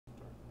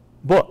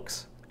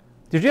Books.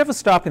 Did you ever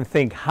stop and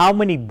think how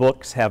many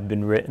books have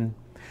been written?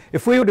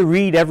 If we were to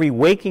read every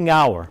waking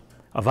hour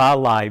of our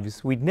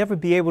lives, we'd never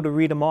be able to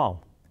read them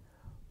all.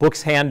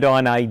 Books hand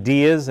on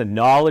ideas and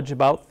knowledge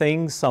about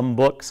things. Some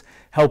books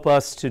help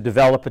us to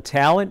develop a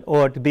talent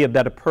or to be a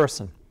better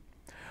person.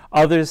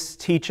 Others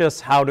teach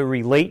us how to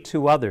relate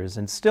to others,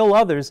 and still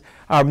others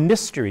are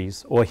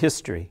mysteries or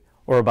history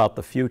or about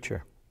the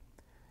future.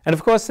 And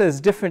of course,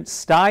 there's different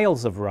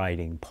styles of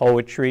writing: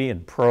 poetry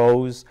and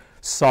prose,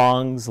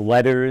 songs,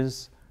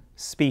 letters,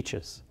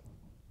 speeches.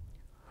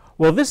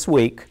 Well, this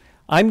week,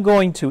 I'm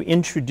going to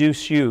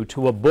introduce you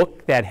to a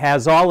book that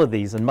has all of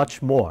these and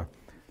much more.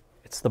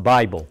 It's the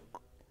Bible.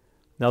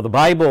 Now, the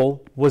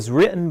Bible was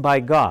written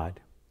by God.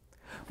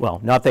 Well,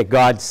 not that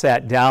God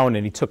sat down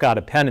and he took out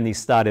a pen and he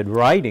started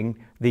writing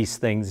these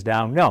things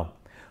down, no.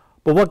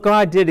 But what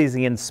God did is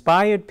he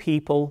inspired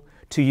people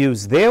to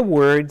use their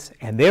words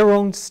and their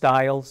own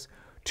styles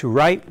to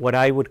write what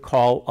I would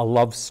call a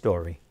love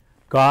story.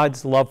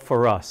 God's love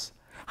for us,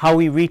 how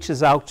he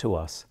reaches out to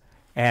us,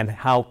 and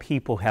how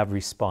people have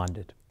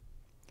responded.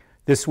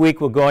 This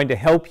week we're going to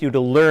help you to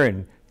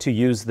learn to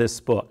use this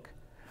book.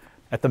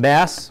 At the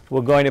Mass,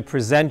 we're going to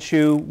present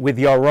you with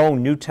your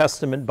own New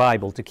Testament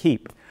Bible to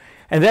keep.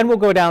 And then we'll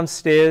go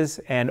downstairs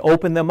and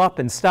open them up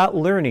and start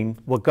learning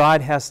what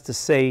God has to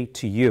say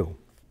to you.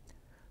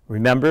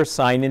 Remember,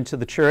 sign into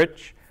the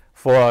church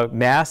for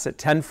Mass at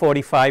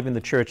 10:45 in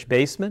the church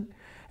basement,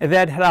 and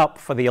then head up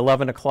for the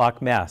 11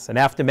 o'clock Mass. And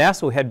after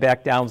Mass, we'll head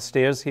back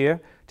downstairs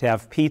here to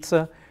have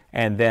pizza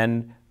and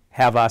then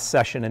have our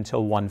session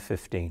until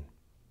 1:15.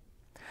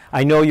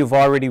 I know you've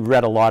already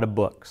read a lot of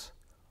books,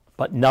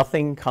 but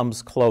nothing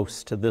comes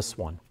close to this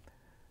one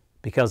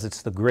because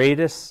it's the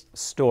greatest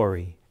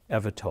story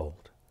ever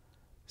told.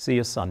 See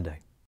you Sunday.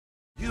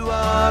 You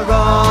are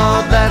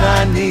all that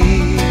I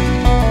need.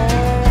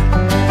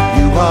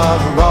 You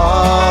are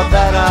all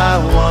that I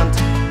want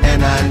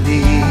and I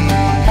need.